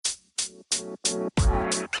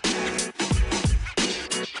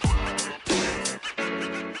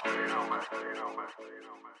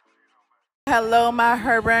Hello, my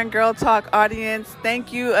Her Brand Girl Talk audience.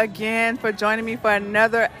 Thank you again for joining me for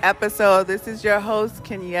another episode. This is your host,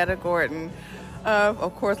 Kenyatta Gordon.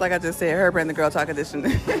 Of course, like I just said, Her Brand the Girl Talk edition.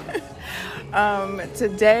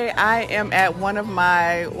 Today, I am at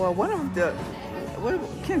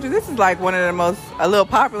Kendra, this is like one of the most, a little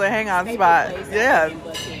popular hangout spots. Yeah.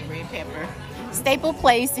 Red Pepper. Staple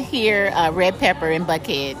place here, Red Pepper in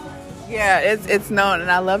Buckhead. Yeah, it's known,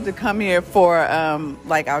 and I love to come here for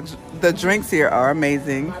the drinks here are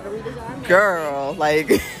amazing. Margaritas are amazing. Girl, like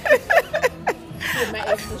With my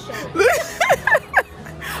extra shot.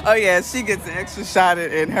 oh yeah, she gets an extra shot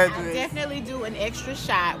in her I drink. definitely do an extra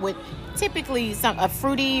shot with typically a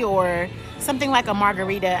fruity or something like a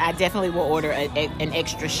margarita. I definitely will order an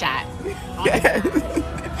extra shot. Yeah.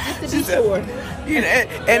 Just to be sure. You know,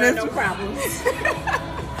 and it's, No problems.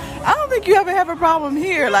 I don't think you ever have a problem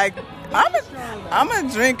here. Like I'm a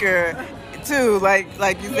drinker too, like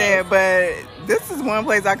you said, but this is one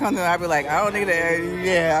place I come to and I be like, I don't need that.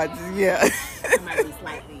 Yeah. I might be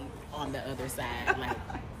slightly on the other side, like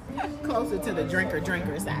closer to the drinker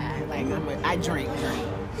side. Like I drink.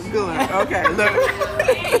 Good. Okay. Look.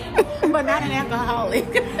 But not an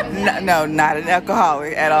alcoholic. No, not an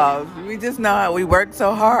alcoholic at all. We just know how we work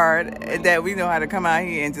so hard that we know how to come out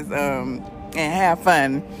here and just and have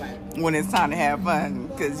fun when it's time to have fun,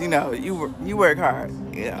 because you work hard.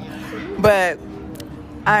 Yeah. But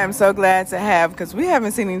I am so glad to have, because we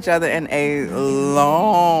haven't seen each other in a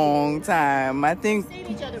long time. I think We've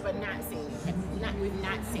seen each other, but we've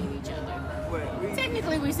not seen each other.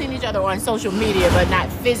 Technically, we've seen each other on social media, but not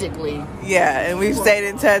physically. yeah, and we've stayed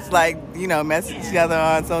in touch, message each other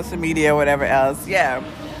on social media or whatever else. Yeah.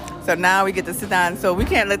 So now we get to sit down. So we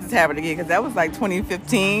can't let this happen again, because that was like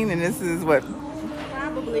 2015, and this is what.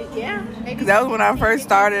 Probably, yeah. Maybe That was when I first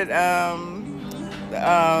started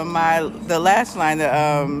the lash line,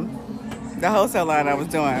 the wholesale line I was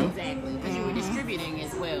doing. Exactly, because you were distributing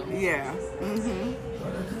as well. Yeah.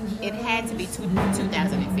 It had to be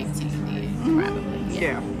 2015 then, probably.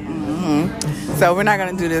 Yeah. So we're not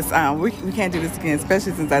gonna do this. We can't do this again,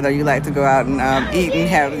 especially since I know you like to go out and eat and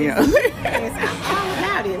have Yes, I'm all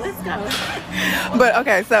about it. Let's go. But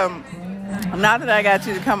okay, so now that I got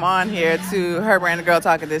you to come on here to Her Brand the Girl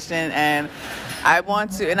Talk edition, and I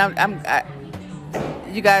want to, and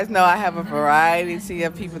you guys know I have a variety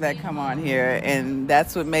of people that come on here, and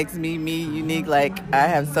that's what makes me unique. Like, I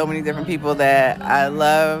have so many different people that I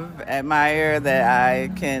love, admire, that I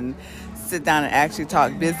can sit down and actually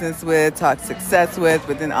talk business with, talk success with,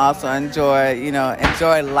 but then also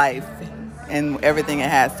enjoy life and everything it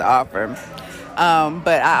has to offer.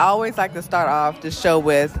 But I always like to start off the show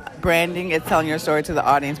with branding. It's telling your story to the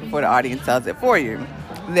audience before the audience tells it for you.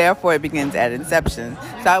 Therefore, it begins at inception.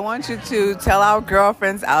 So I want you to tell our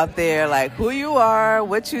girlfriends out there, like, who you are,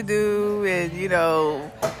 what you do, and,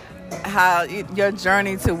 how your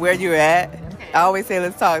journey to where you're at. Okay. I always say,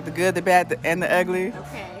 let's talk the good, the bad, and the ugly.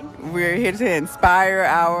 Okay. We're here to inspire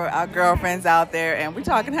our girlfriends out there, and we're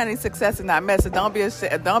talking, honey, success is not mess. So don't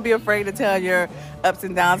be afraid to tell your ups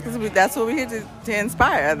and downs, because that's what we're here to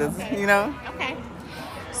inspire others. Okay. Okay.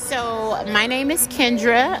 So my name is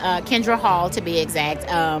Kendra Hall, to be exact.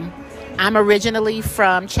 I'm originally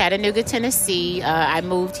from Chattanooga, Tennessee. I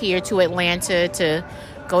moved here to Atlanta to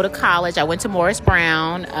go to college. I went to Morris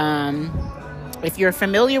Brown. If you're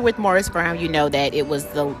familiar with Morris Brown, you know that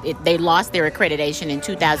they lost their accreditation in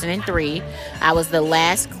 2003. I was the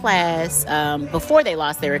last class before they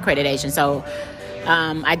lost their accreditation. So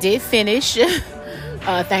I did finish,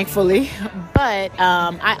 thankfully. But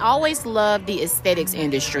I always loved the aesthetics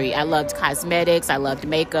industry. I loved cosmetics. I loved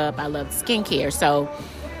makeup. I loved skincare. So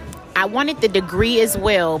I wanted the degree as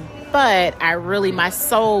well, but my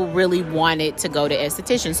soul really wanted to go to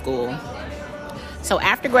esthetician school. So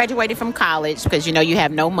after graduating from college, because, you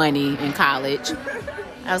have no money in college,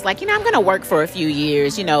 I was like, I'm going to work for a few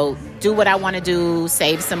years, do what I want to do,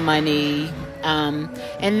 save some money, and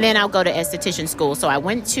then I'll go to esthetician school. So I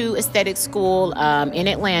went to aesthetic school in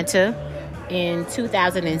Atlanta in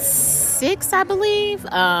 2006, I believe.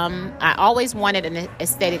 I always wanted an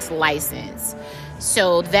aesthetics license.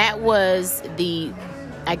 So that was the,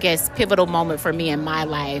 pivotal moment for me in my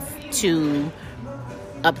life to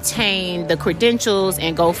obtain the credentials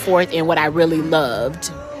and go forth in what I really loved,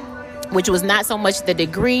 which was not so much the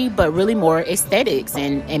degree, but really more aesthetics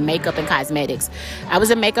and makeup and cosmetics. I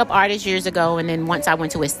was a makeup artist years ago, and then once I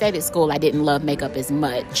went to aesthetic school, I didn't love makeup as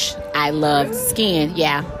much. I loved skin,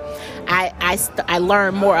 yeah. I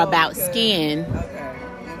learned more about skin.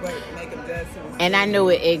 And I knew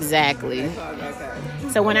it exactly. Okay.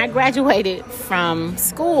 So when I graduated from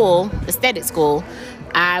school, aesthetic school,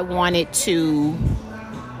 I wanted to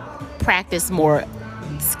practice more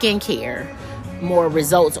skincare, more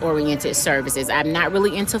results-oriented services. I'm not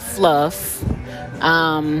really into fluff.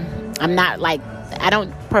 I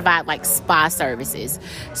don't provide like spa services.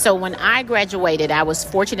 So when I graduated, I was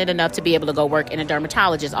fortunate enough to be able to go work in a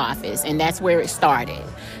dermatologist's office, and that's where it started.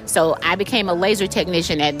 So I became a laser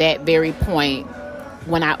technician at that very point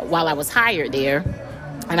while I was hired there.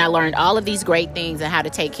 And I learned all of these great things and how to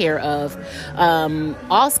take care of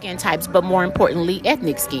all skin types, but more importantly,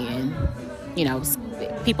 ethnic skin. You know,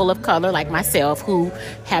 people of color like myself who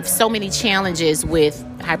have so many challenges with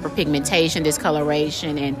hyperpigmentation,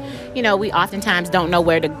 discoloration, and, you know, we oftentimes don't know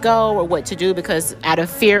where to go or what to do because out of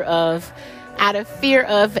fear of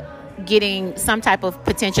getting some type of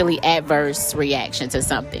potentially adverse reaction to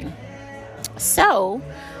something. So,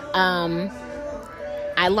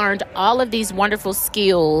 I learned all of these wonderful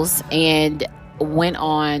skills and went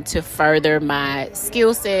on to further my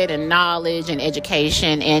skill set and knowledge and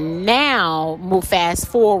education. And now, fast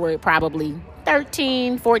forward probably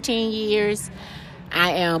 13, 14 years,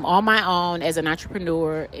 I am on my own as an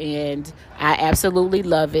entrepreneur, and I absolutely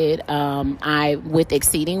love it. I with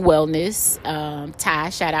Exceeding Wellness, Ty,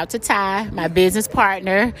 shout out to Ty, my business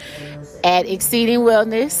partner at Exceeding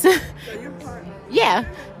Wellness. Yeah.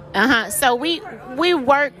 So we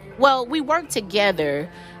work together.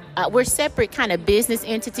 We're separate kind of business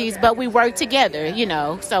entities, but we work together, you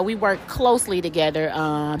know. So we work closely together.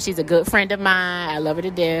 She's a good friend of mine. I love her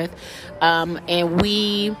to death. And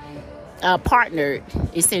we partnered,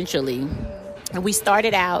 essentially. And we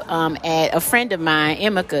started out at a friend of mine,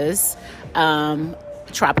 Emika's,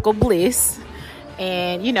 Tropical Bliss.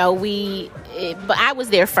 And, you know, but I was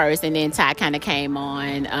there first, and then Ty kind of came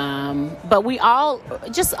on. But we all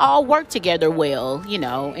work together well, you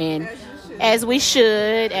know, and as we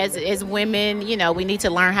should, as women, you know, we need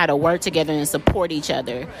to learn how to work together and support each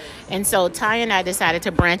other. And so Ty and I decided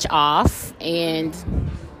to branch off, and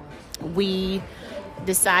we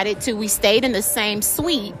stayed in the same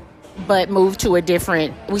suite, but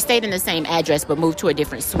we stayed in the same address, but moved to a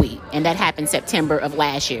different suite. And that happened September of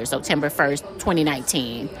last year, September 1st,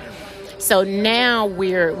 2019. So now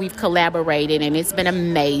we've collaborated, and it's been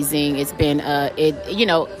amazing. It's been,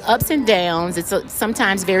 ups and downs. It's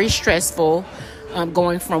sometimes very stressful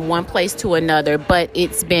going from one place to another, but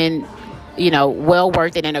it's been, well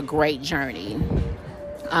worth it and a great journey.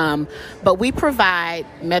 But we provide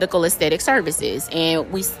medical aesthetic services, and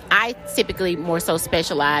I typically more so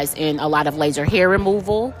specialize in a lot of laser hair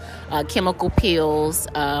removal, chemical peels,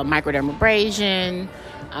 microdermabrasion,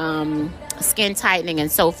 skin tightening, and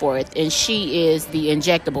so forth. And she is the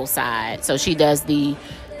injectable side. So she does the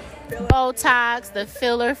Botox, the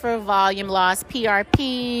filler for volume loss,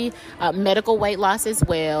 PRP, medical weight loss as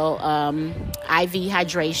well, IV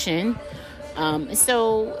hydration.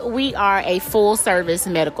 So we are a full service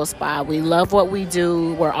medical spa. We love what we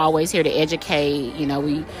do. We're always here to educate.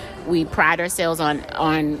 We pride ourselves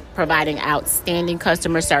on providing outstanding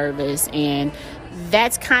customer service, and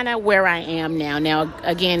that's kind of where I am now. Now,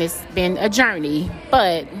 again, it's been a journey,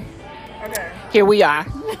 but here we are.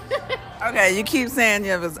 Okay, you keep saying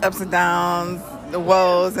you have ups and downs, the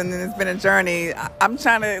woes, and then it's been a journey. I'm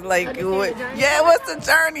trying to what's the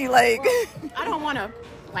journey like? I don't want to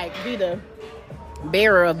be the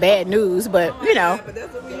bearer of bad news, but But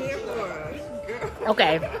that's what we're here for.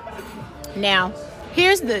 Okay. Now,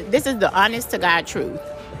 this is the honest to God truth.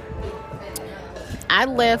 I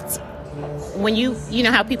left when you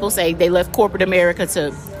know how people say they left corporate America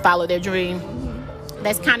to follow their dream.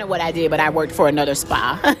 That's kind of what I did, but I worked for another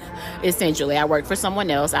spa. Essentially, I worked for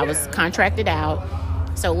someone else. I was contracted out.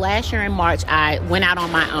 So last year in March, I went out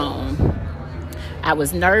on my own. I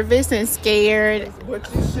was nervous and scared. What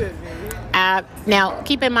you should be. Now,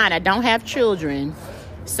 keep in mind, I don't have children.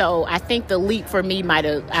 So I think the leap for me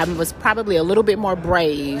I was probably a little bit more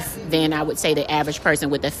brave than I would say the average person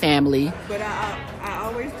with a family. But I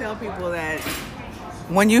always tell people that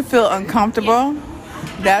when you feel uncomfortable,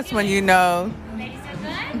 that's when you know.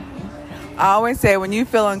 I always say when you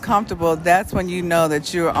feel uncomfortable, that's when you know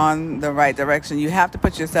that you're on the right direction. You have to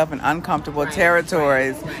put yourself in uncomfortable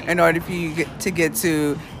territories in order for you to get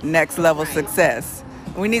to next level success.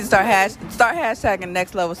 We need to start hashtagging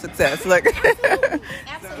next level success. Look.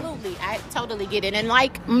 Absolutely. I totally get it. And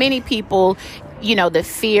like many people, the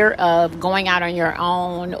fear of going out on your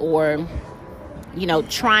own or,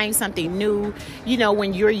 trying something new,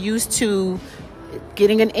 when you're used to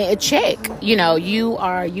getting a check, you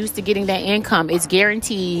are used to getting that income. It's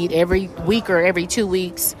guaranteed every week or every 2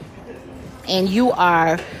 weeks. And you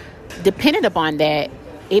are dependent upon that,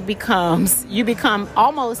 you become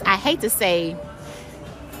almost, I hate to say,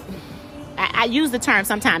 I use the term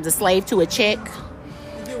sometimes a slave to a check.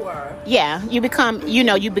 You are. Yeah, you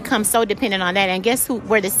become so dependent on that. And guess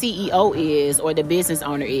where the CEO is, or the business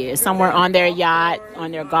owner is? Somewhere on their yacht,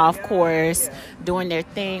 on their golf course, doing their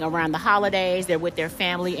thing around the holidays. They're with their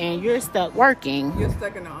family, and you're stuck working. You're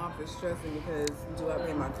stuck in the office stressing because do I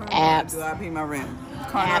pay my car? Do I pay my rent?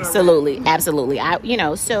 Absolutely.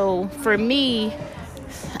 So for me,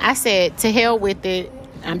 I said, to hell with it.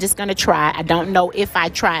 I'm just going to try. I don't know if I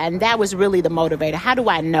try. And that was really the motivator. How do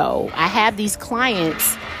I know? I have these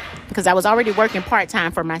clients because I was already working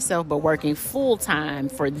part-time for myself, but working full-time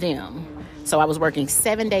for them. So I was working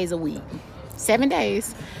 7 days a week. 7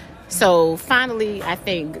 days. So finally, I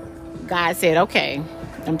think God said, okay,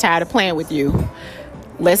 I'm tired of playing with you.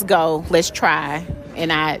 Let's go. Let's try.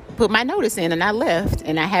 And I put my notice in and I left.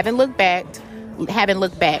 And I haven't looked back.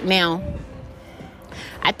 Now,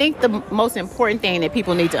 I think the most important thing that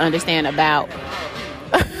people need to understand about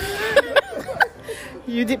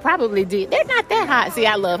probably did. They're not that hot. See,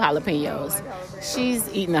 I love jalapenos. She's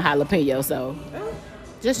eating a jalapeno, so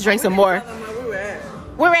just drink some more.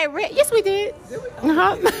 We're at Red. Yes, we did.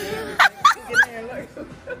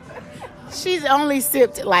 She's only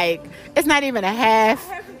sipped it's not even a half.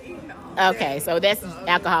 Okay, so that's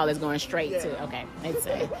alcohol is going straight to. Okay, let's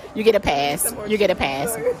say you get a pass.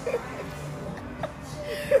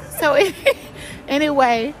 So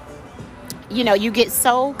anyway, you get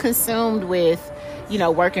so consumed with,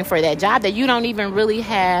 working for that job that you don't even really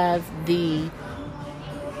have you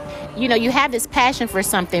have this passion for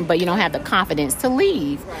something, but you don't have the confidence to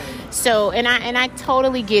leave. So, and I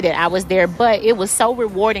totally get it. I was there, but it was so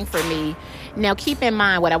rewarding for me. Now, keep in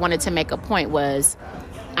mind, what I wanted to make a point was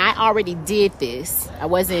I already did this. I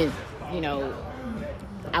wasn't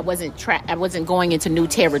going into new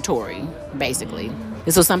territory, basically.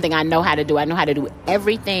 This was something I know how to do. I know how to do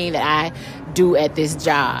everything that I do at this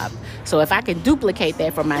job. So if I can duplicate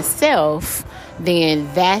that for myself,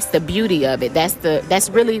 then that's the beauty of it. That's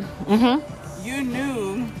really. Mm-hmm.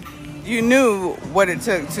 You knew what it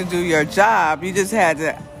took to do your job. You just had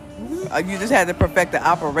to. You just had to perfect the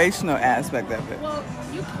operational aspect of it. Well,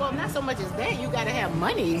 not so much as that. You got to have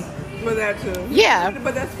money for that too. Yeah,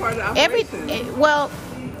 but that's part of the operation.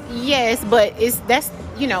 Yes, but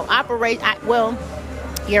operate.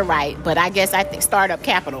 You're right, but I guess I think startup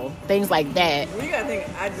capital, things like that. Well, you gotta think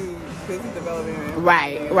I do business development.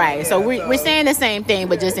 Right. Yeah, so we're saying the same thing,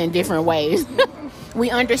 but just in different ways.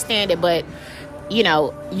 We understand it, but if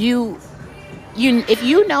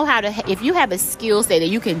you have a skill set that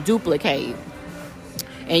you can duplicate,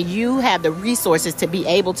 and you have the resources to be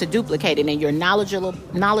able to duplicate it, and you're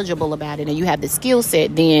knowledgeable about it, and you have the skill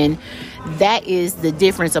set, then that is the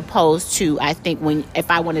difference opposed to, I think,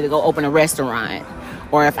 if I wanted to go open a restaurant,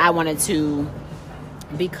 or if I wanted to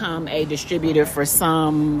become a distributor for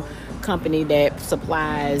some company that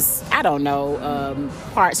supplies, I don't know,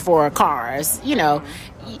 parts for cars.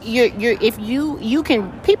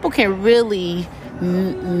 People can really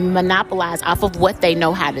monopolize off of what they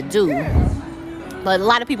know how to do. But a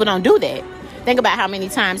lot of people don't do that. Think about how many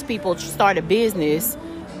times people start a business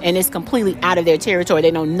and it's completely out of their territory. They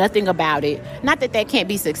know nothing about it. Not that can't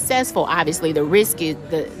be successful. Obviously, the risk is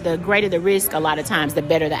the greater the risk. A lot of times, the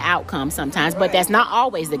better the outcome. Sometimes, but that's not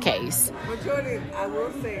always the case. Majority, I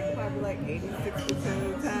will say, probably like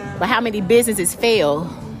 86% of the time. But how many businesses fail?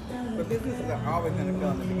 But businesses are always going to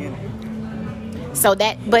fail in the beginning. So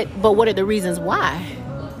but what are the reasons why?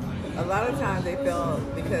 A lot of times they fail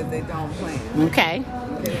because they don't plan. Okay.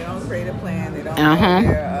 They don't create a plan. They don't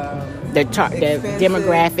know their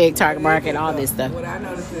demographic, target market, all this stuff. What I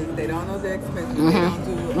notice is they don't know their expenses. They don't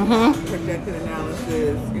do projected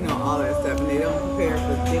analysis, all that stuff, and they don't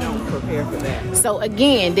prepare for that. So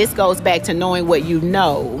again, this goes back to knowing what you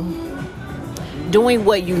know, doing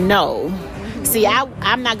what you know. See,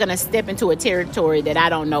 I'm not going to step into a territory that I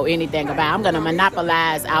don't know anything about. I'm going to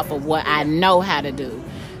monopolize off of what I know how to do.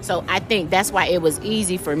 So I think that's why it was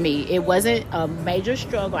easy for me. It wasn't a major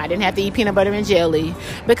struggle. I didn't have to eat peanut butter and jelly,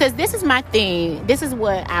 because this is my thing. This is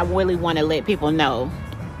what I really want to let people know.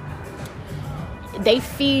 They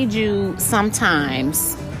feed you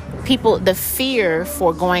sometimes. The fear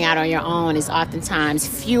for going out on your own is oftentimes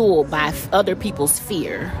fueled by other people's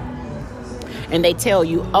fear. And they tell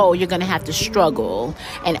you, oh, you're going to have to struggle.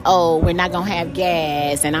 And, oh, we're not going to have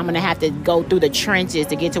gas. And I'm going to have to go through the trenches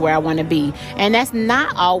to get to where I want to be. And that's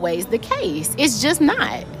not always the case. It's just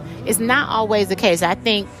not. It's not always the case. I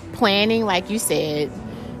think planning, like you said,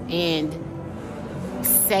 and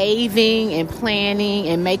saving and planning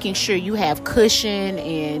and making sure you have cushion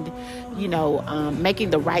and making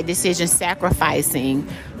the right decision, sacrificing,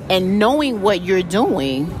 and knowing what you're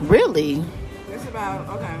doing. Really, it's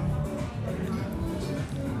about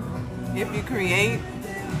if you create,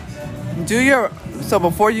 so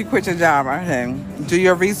before you quit your job, do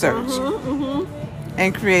your research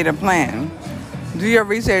and create a plan. Do your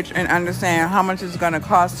research and understand how much it's going to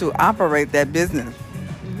cost to operate that business.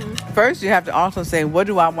 First, you have to also say, what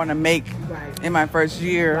do I want to make in my first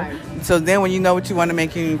year? Right. So then when you know what you want to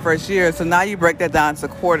make in your first year, so now you break that down to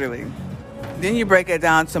quarterly. Then you break it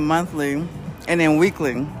down to monthly and then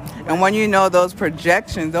weekly. Right. And when you know those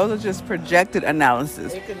projections, those are just projected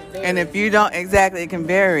analysis. And if you don't, exactly, it can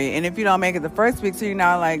vary. And if you don't make it the first week, so you're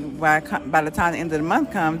now like, by the time the end of the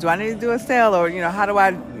month comes, do I need to do a sale? Or, how do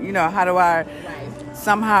I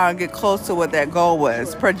somehow get close to what that goal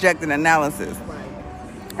was? Projected analysis.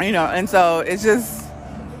 And so it's just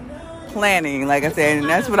planning, like I said, and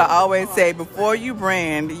that's what I always say. Before you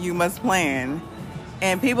brand, you must plan.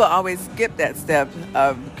 And people always skip that step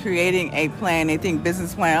of creating a plan. They think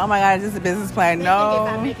business plan. Oh my God, is this a business plan? No.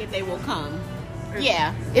 If I make it, they will come.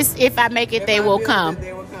 Yeah, it's if I make it, they will come.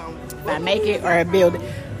 If I make it or build it.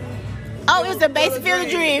 Oh, it's the base Field of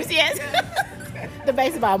Dreams. Yes. The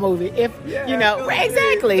baseball movie.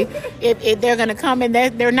 Exactly. If they're gonna come, and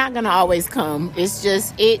they're not gonna always come. It's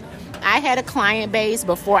just I had a client base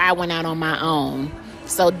before I went out on my own,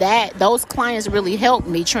 so that those clients really helped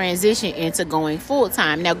me transition into going full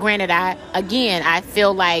time. Now, granted, I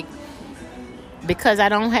feel like because I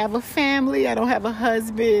don't have a family, I don't have a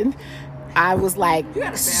husband, I was like,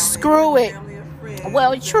 screw it.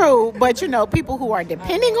 Well, true, but people who are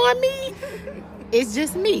depending on me. It's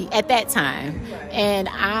just me at that time. And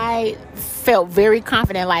I felt very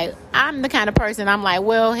confident. Like, I'm the kind of person, I'm like,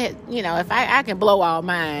 well, if I can blow all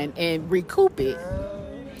mine and recoup it.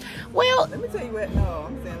 Well, let me tell you what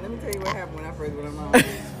happened when I first went on.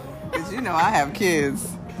 Because, I have kids.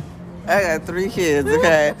 I got 3 kids,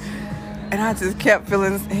 okay? And I just kept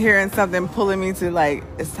hearing something pulling me to, like,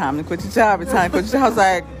 it's time to quit your job. It's time to quit your job. I was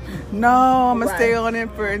like, no, I'm going to stay on it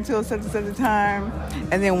until such and such a time.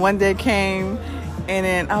 And then one day came, and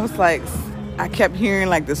then I was like, I kept hearing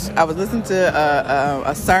like this. I was listening to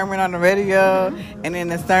a sermon on the radio, and then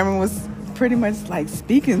the sermon was pretty much like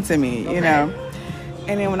speaking to me,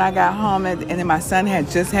 And then when I got home, and then my son had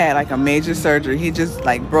just had like a major surgery. He just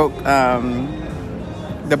like broke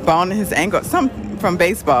the bone in his ankle, something from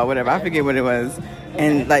baseball, whatever. I forget what it was.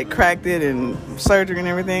 And like cracked it and surgery and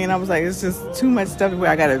everything. And I was like, it's just too much stuff where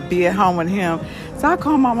I got to be at home with him. So I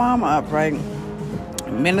called my mama up, right?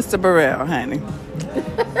 Minister Burrell, honey.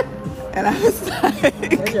 And I was like,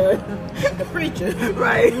 the preacher.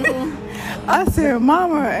 Right. Mm-hmm. I said,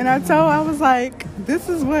 Mama, and I was like, this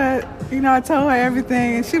is what, I told her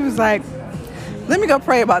everything. And she was like, let me go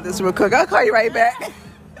pray about this real quick. I'll call you right back.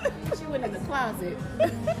 She went in the closet.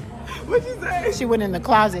 What'd you say? She went in the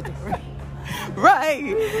closet to pray.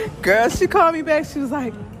 Right. Girl, she called me back. She was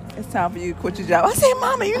like, it's time for you to quit your job. I said,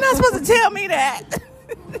 Mama, you're not supposed to tell me that.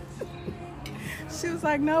 She was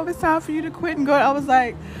like, no, it's time for you to quit and go. I was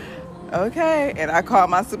like, okay. And I called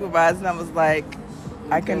my supervisor and I was like,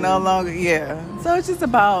 I can no longer, So it's just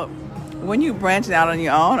about when you branch out on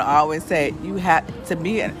your own, I always say you have to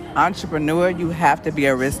be an entrepreneur, you have to be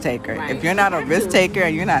a risk taker. Right. If you're not a risk taker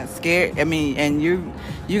and you're not scared, and you're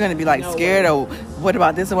going to be like scared or what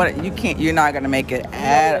about this or what, you're not going to make it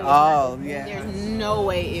at all. Yeah. There's no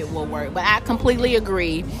way it will work. But I completely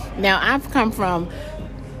agree. Now, I've come from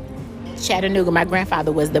Chattanooga. My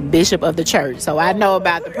grandfather was the bishop of the church, so I know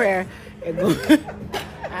about the prayer.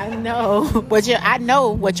 I know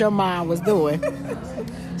what your mom was doing.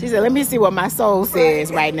 She said, let me see what my soul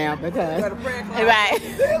says right now, because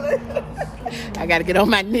I got to get on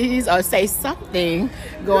my knees or say something,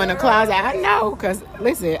 go in the closet. I know, because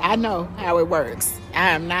listen, I know how it works. I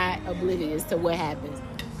am not oblivious to what happens.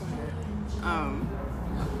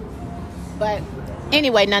 But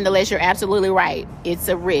anyway, nonetheless, you're absolutely right. It's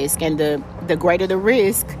a risk, and the greater the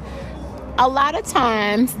risk, a lot of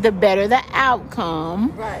times, the better the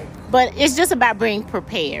outcome. Right. But it's just about being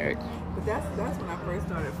prepared. But that's when I first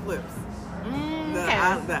started Flips.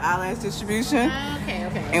 The eyelash distribution.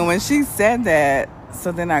 Okay. And when she said that,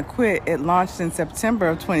 so then I quit. It launched in September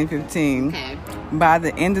of 2015. Okay. By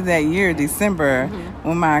the end of that year, December,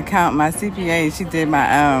 when my CPA, she did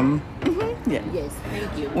my Yes,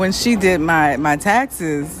 thank you. When she did my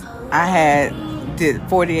taxes, I did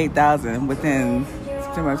 $48,000 within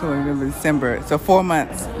September, October, November, December. So 4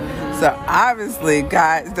 months. So obviously,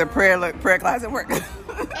 guys, the prayer closet worked.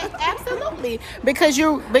 Absolutely. Absolutely,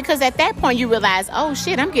 because at that point you realize, oh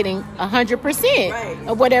shit, I'm getting 100%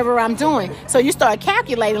 of whatever I'm doing. So you start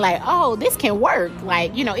calculating like, oh, this can work.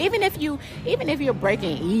 Like, you know, even if you're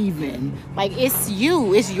breaking even, like it's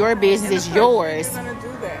your business, it's yours. You're gonna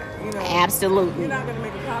do that, you know. Absolutely. You're not gonna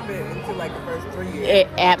make a profit until like the first 3 years.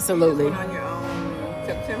 Absolutely. You on your own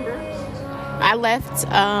September. I left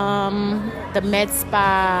the Med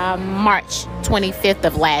Spa March 25th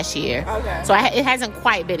of last year. Okay. So it hasn't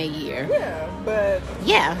quite been a year. Yeah, but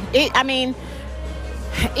yeah,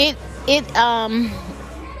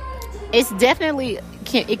 it's definitely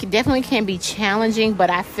can be challenging,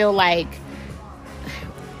 but I feel like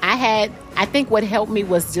I think what helped me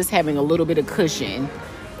was just having a little bit of cushion.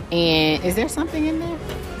 And is there something in there?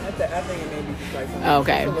 I think it may be just like something.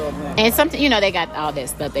 Okay. And something, you know, they got all that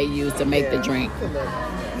stuff they use to make the drink.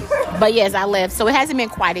 But yes, I left. So it hasn't been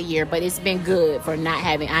quite a year, but it's been good for not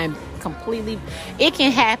having. It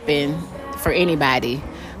can happen for anybody.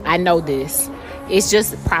 I know this. It's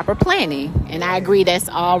just proper planning. And I agree that's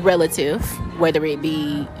all relative, whether it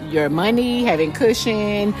be your money, having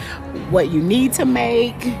cushion, what you need to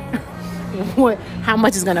make, how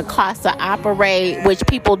much it's going to cost to operate, which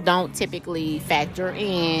people don't typically factor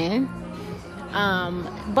in.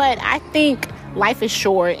 But I think life is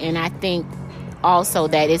short, and I think also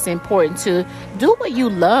that it's important to do what you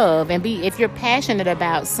love and if you're passionate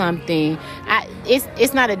about something.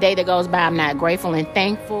 It's not a day that goes by I'm not grateful and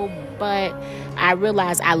thankful, but I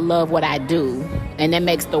realize I love what I do, and that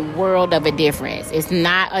makes the world of a difference. It's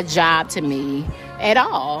not a job to me at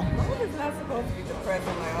all. It's not supposed to be depressing,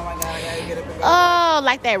 like, oh my God, I gotta get up and go. Oh,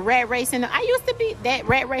 like that rat race I used to be that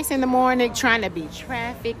rat race in the morning trying to beat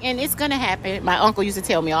traffic, and it's gonna happen. My uncle used to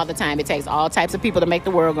tell me all the time, it takes all types of people to make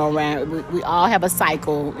the world go round. We all have a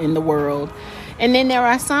cycle in the world. And then there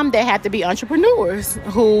are some that have to be entrepreneurs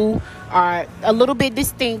who are a little bit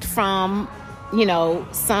distinct from, you know,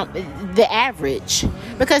 the average.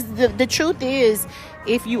 Because the truth is,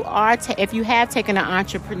 if you have taken an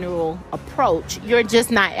entrepreneurial approach, you're just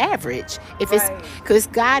not average. Because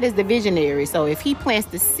God is the visionary, so if He plants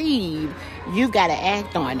the seed, you've got to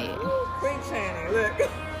act on it. Quick Channing, look.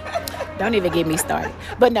 Don't even get me started.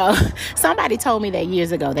 But no, somebody told me that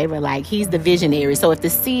years ago. They were like, He's the visionary. So if the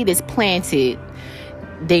seed is planted,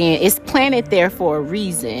 then it's planted there for a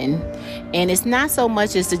reason. And it's not so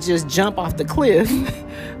much as to just jump off the cliff,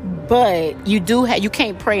 but you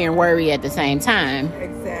can't pray and worry at the same time.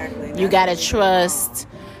 Exactly. You got to trust.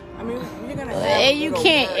 I mean, you're going to have you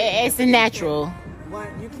can't, it's natural.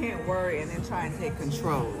 You can't worry and then try and take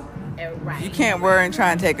control. Right. You can't worry and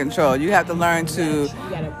try and take control. You have to learn to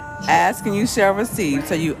ask and you shall receive.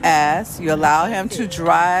 So you ask, you allow Him to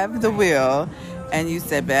drive the wheel, and you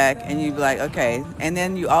sit back and you be like, okay. And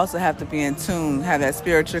then you also have to be in tune, have that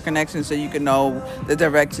spiritual connection so you can know the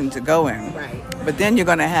direction to go in. Right. But then you're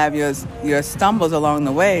going to have your stumbles along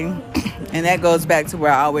the way. And that goes back to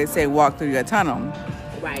where I always say, walk through your tunnel.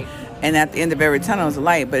 Right. And at the end of every tunnel is a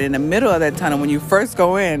light. But in the middle of that tunnel, when you first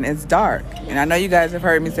go in, it's dark. And I know you guys have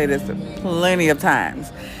heard me say this plenty of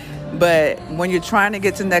times. But when you're trying to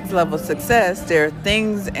get to next level success, there are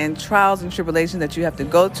things and trials and tribulations that you have to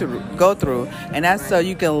go through. And that's so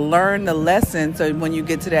you can learn the lesson. So when you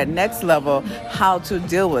get to that next level, how to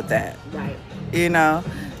deal with that. Right. You know?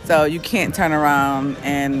 So you can't turn around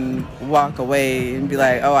and walk away and be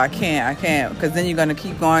like, oh, I can't. Because then you're going to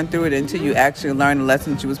keep going through it until you actually learn the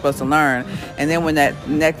lessons you were supposed to learn. And then when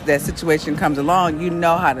that situation comes along, you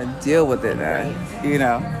know how to deal with it. You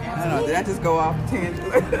know. I don't know. Did I just go off the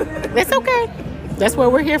tangent? It's okay. That's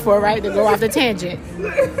what we're here for, right? To go off the tangent.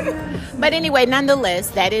 But anyway,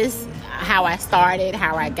 nonetheless, that is how I started,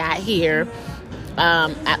 how I got here.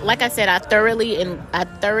 Like I said, I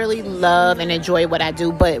thoroughly love and enjoy what I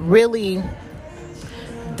do, but really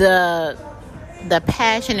the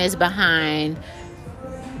passion is behind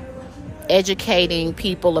educating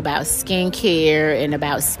people about skincare and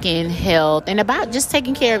about skin health and about just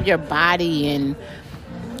taking care of your body and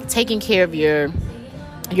taking care of your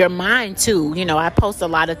mind too. You know, I post a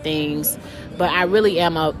lot of things, but I really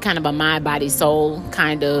am a kind of a mind, body, soul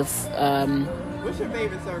kind of. What's your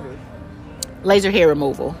favorite service? Laser hair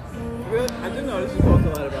removal. Really? I didn't notice you post a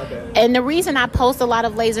lot about that. And the reason I post a lot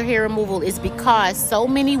of laser hair removal is because so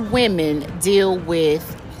many women deal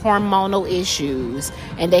with hormonal issues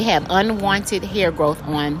and they have unwanted hair growth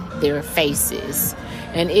on their faces.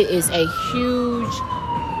 And it is a huge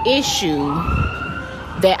issue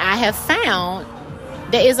that I have found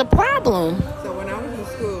that is a problem. So when I was in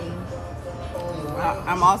school,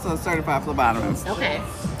 I'm also a certified phlebotomist. Okay.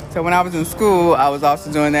 So when I was in school, I was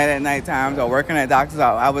also doing that at night times or working at doctor's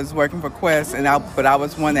office. I was working for Quest, but I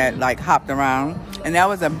was one that like hopped around. and that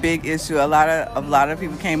was a big issue. A lot of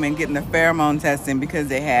people came in getting the pheromone testing because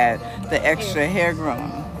they had the extra hair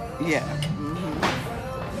growing. Yeah.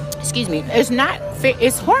 Excuse me.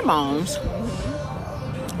 It's hormones.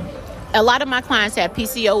 A lot of my clients have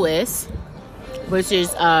PCOS, which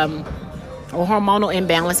is a hormonal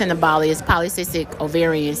imbalance in the body. It's polycystic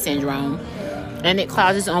ovarian syndrome, and it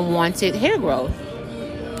causes unwanted hair growth.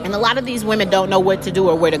 And a lot of these women don't know what to do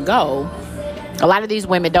or where to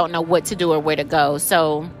go.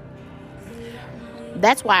 So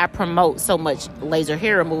that's why I promote so much laser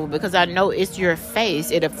hair removal, because I know it's your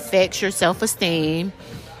face. It affects your self-esteem.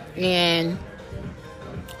 And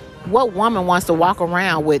what woman wants to walk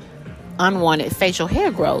around with unwanted facial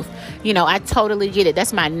hair growth? You know, I totally get it.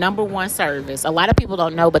 That's my number one service. A lot of people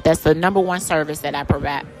don't know, but that's the number one service that I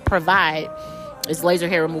provide is laser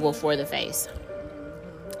hair removal for the face.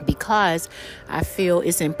 Because I feel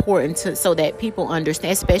it's important so that people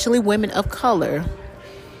understand, especially women of color,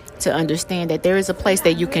 to understand that there is a place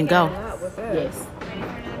that you can go. Yes.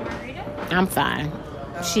 I'm fine.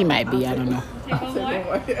 She might be. I don't know.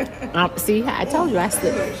 See, I told you I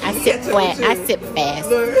sit fast.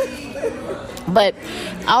 But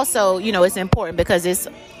also, you know, it's important because it's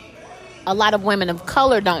a lot of women of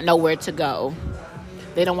color don't know where to go.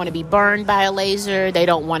 They don't want to be burned by a laser. They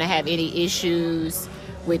don't want to have any issues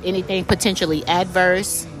with anything potentially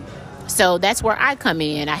adverse. So that's where I come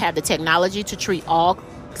in. I have the technology to treat all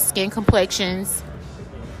skin complexions,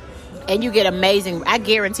 and you get I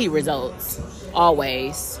guarantee results,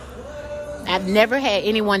 always. I've never had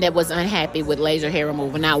anyone that was unhappy with laser hair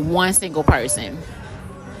removal, not one single person.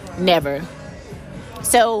 Never.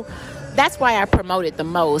 So that's why I promote it the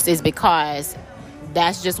most, is because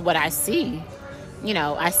that's just what I see. You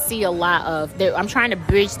know, I see a lot of, I'm trying to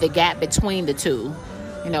bridge the gap between the two.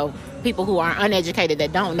 You know, people who are uneducated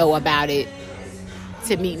that don't know about it,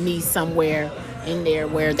 to meet me somewhere in there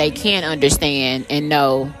where they can understand and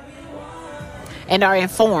know and are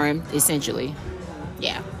informed, essentially.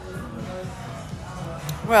 Yeah.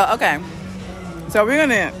 Well, okay. So we're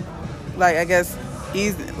gonna, I guess,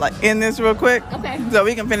 end this real quick. Okay. So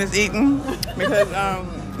we can finish eating, because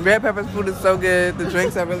Red Pepper's food is so good. The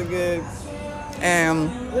drinks are really good.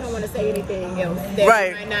 And we don't want to say anything else.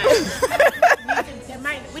 Right.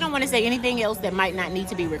 We don't want to say anything else that might not need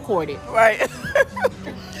to be recorded. Right.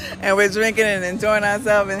 And we're drinking and enjoying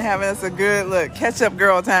ourselves and having us a good catch up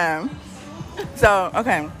girl time. So,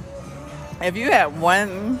 okay. If you had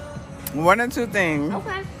one or two things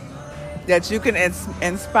that you can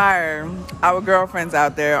inspire our girlfriends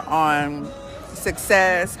out there on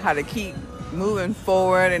success, how to keep moving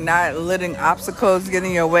forward and not letting obstacles get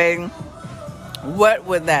in your way, what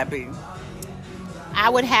would that be? I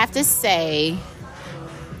would have to say,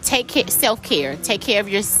 self-care. Take care of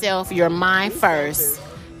yourself, your mind first.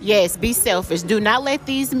 Yes, be selfish. Do not let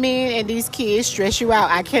these men and these kids stress you out.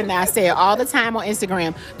 I say it all the time on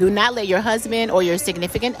Instagram. Do not let your husband or your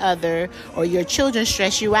significant other or your children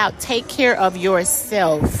stress you out. Take care of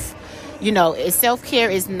yourself. You know, self-care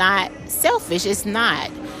is not selfish. It's not.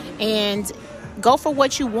 And go for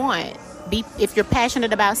what you want. If you're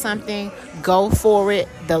passionate about something, go for it.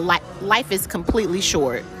 The life is completely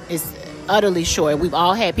short. It's utterly short. We've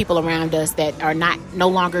all had people around us that are no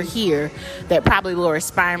longer here, that probably were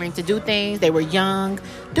aspiring to do things. They were young.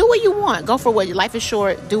 Do what you want. Go for what life is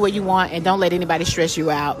short. Do what you want, and don't let anybody stress you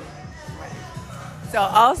out. So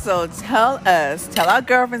also tell our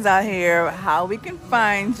girlfriends out here how we can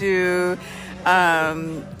find you. How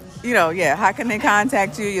can they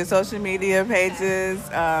contact you, your social media pages,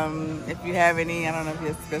 if you have any, I don't know if you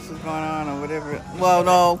have specials going on or whatever. Well,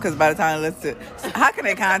 no, because by the time it's how can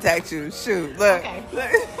they contact you? Shoot, look. Okay.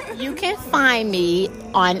 You can find me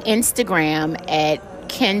on Instagram at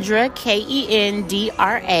Kendra, KENDRA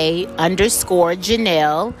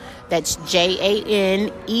 _Janelle. That's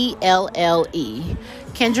JANELLE.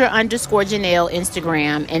 Kendra _Janelle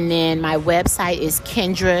Instagram, and then my website is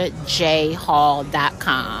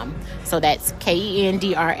KendraJHall.com. So that's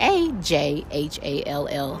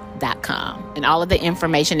KendraJHall.com, and all of the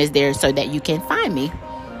information is there so that you can find me.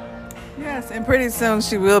 Yes, and pretty soon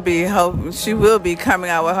she will be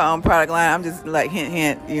coming out with her own product line. I'm just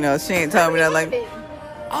hint. You know, she ain't told me that.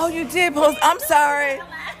 Oh, you did post. I'm sorry.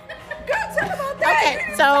 Girl, tell about that. Okay,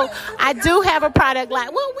 so I do have a product line.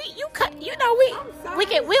 Well,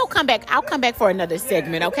 we'll come back. I'll come back for another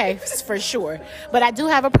segment, okay, for sure. But I do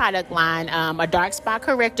have a product line, a dark spot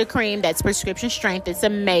corrector cream that's prescription strength. It's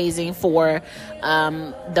amazing for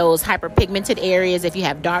those hyperpigmented areas. If you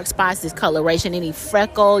have dark spots, discoloration, any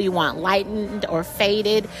freckle you want lightened or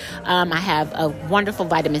faded. I have a wonderful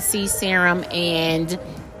vitamin C serum, and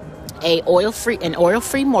an oil-free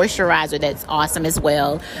moisturizer that's awesome as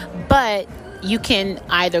well. But you can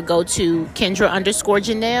either go to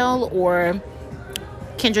Kendra_Janelle or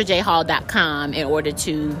KendraJHall.com in order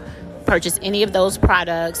to purchase any of those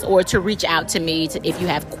products, or to reach out to me if you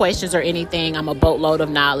have questions or anything. I'm a boatload of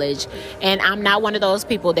knowledge, and I'm not one of those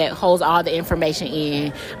people that holds all the information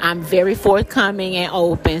in. I'm very forthcoming and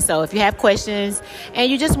open. So if you have questions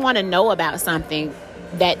and you just want to know about something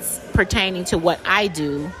that's pertaining to what I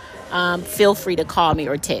do, feel free to call me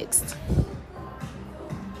or text.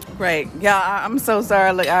 Great. Yeah, I'm so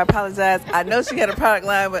sorry. Look, I apologize. I know she had a product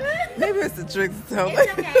line, but maybe it's the drinks. So.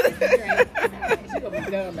 It's okay. It's the drinks. She gonna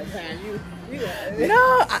be done by the time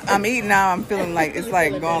No, I'm eating now. I'm feeling like it's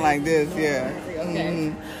like going like this. Yeah.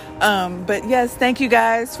 Okay. But yes, thank you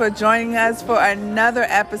guys for joining us for another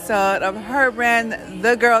episode of Her Brand,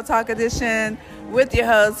 the Girl Talk Edition, with your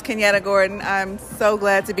host, Kenyatta Gordon. I'm so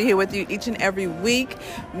glad to be here with you each and every week.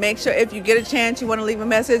 Make sure if you get a chance, you want to leave a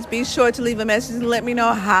message, be sure to leave a message and let me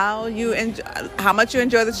know how much you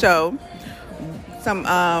enjoy the show. Some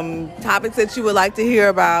topics that you would like to hear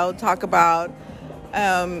about, talk about.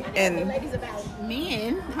 And the ladies about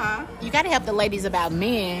men. Huh? You got to help the ladies about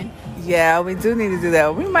men. Yeah, we do need to do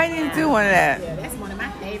that. We might need to do one of that. Yeah, that's one of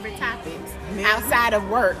my favorite topics. Outside of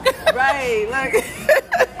work. Right. Look.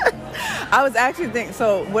 I was actually thinking,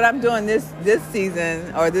 so what I'm doing this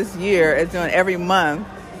season or this year is doing every month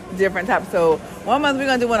different types. So one month we're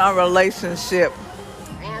going to do one on relationship.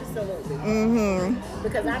 Absolutely. Mm-hmm.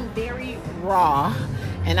 Because I'm very raw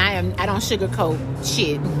and I don't sugarcoat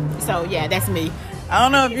shit. So yeah, that's me. I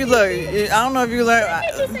don't know if you learn. Why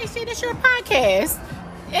can't you say shit? It's your podcast.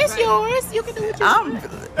 It's yours. You can do what you want.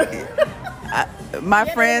 My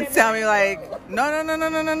friends tell me like, no,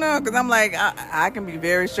 because I'm like, I can be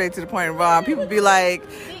very straight to the point and raw. People be like,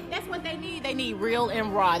 see, that's what they need. They need real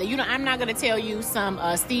and raw. I'm not gonna tell you some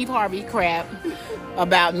Steve Harvey crap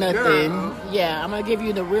about nothing. Girl. Yeah, I'm gonna give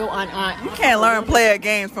you the real You can't learn player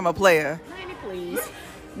games from a player. Honey, please.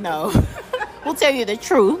 No, we'll tell you the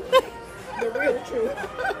truth. The real truth.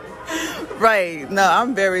 Right. No,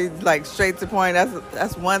 I'm very like straight to the point.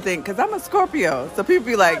 That's one thing, because I'm a Scorpio. So people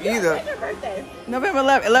be like, either. When's your birthday? November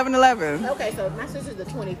 11/11. Okay, so my sister's the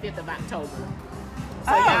 25th of October.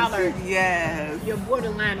 So y'all are, yes. you're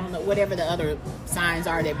borderline on whatever the other signs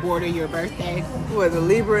are that border your birthday. Who is the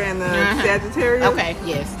Libra and the Sagittarius? Okay,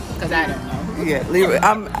 yes, because I don't know. Yeah, Libra.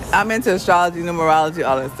 I'm into astrology, numerology,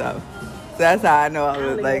 all that stuff. So that's how I know all I this.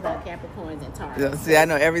 only Like, know about Capricorns and Taurus. yeah, see, I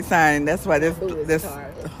know every sign. That's why this Taurus.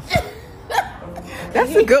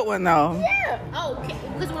 that's a good one though. Yeah. Oh, okay.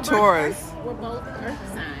 Because we're Taurus. We're both Earth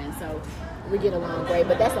signs, so we get along great.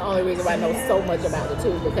 But that's the only reason why I know so much about the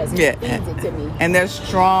two, because he feeds it to me. And they're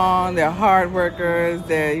strong. They're hard workers.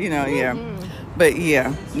 They're yeah. But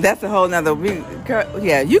yeah, that's a whole nother.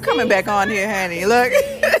 Yeah, you coming back on here, honey? Look.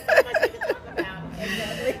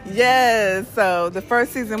 Yes. So the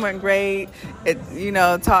first season went great. It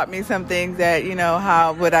taught me some things that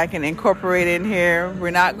what I can incorporate in here.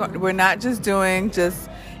 We're not just doing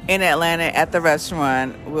in Atlanta at the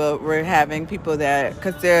restaurant. We're having people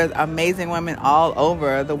because there's amazing women all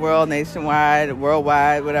over the world, nationwide,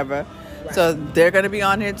 worldwide, whatever. Right. So they're going to be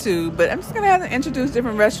on here too. But I'm just going to have to introduce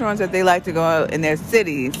different restaurants that they like to go in their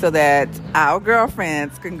city, so that our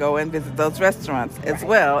girlfriends can go and visit those restaurants as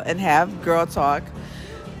well and have girl talk.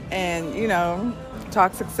 And,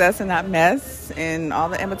 talk success and not mess and all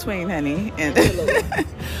the in between, honey. And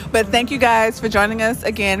but thank you guys for joining us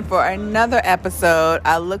again for another episode.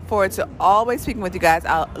 I look forward to always speaking with you guys.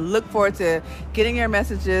 I'll look forward to getting your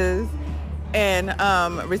messages and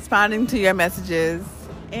responding to your messages.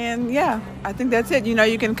 And yeah, I think that's it.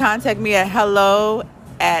 You can contact me at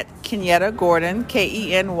hello@Kenyatta Gordon,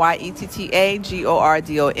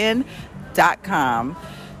 KenyettaGordon.com.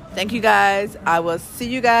 Thank you guys. I will see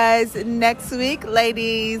you guys next week.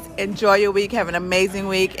 Ladies, enjoy your week. Have an amazing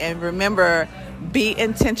week. And remember, be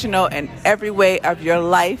intentional in every way of your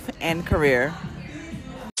life and career.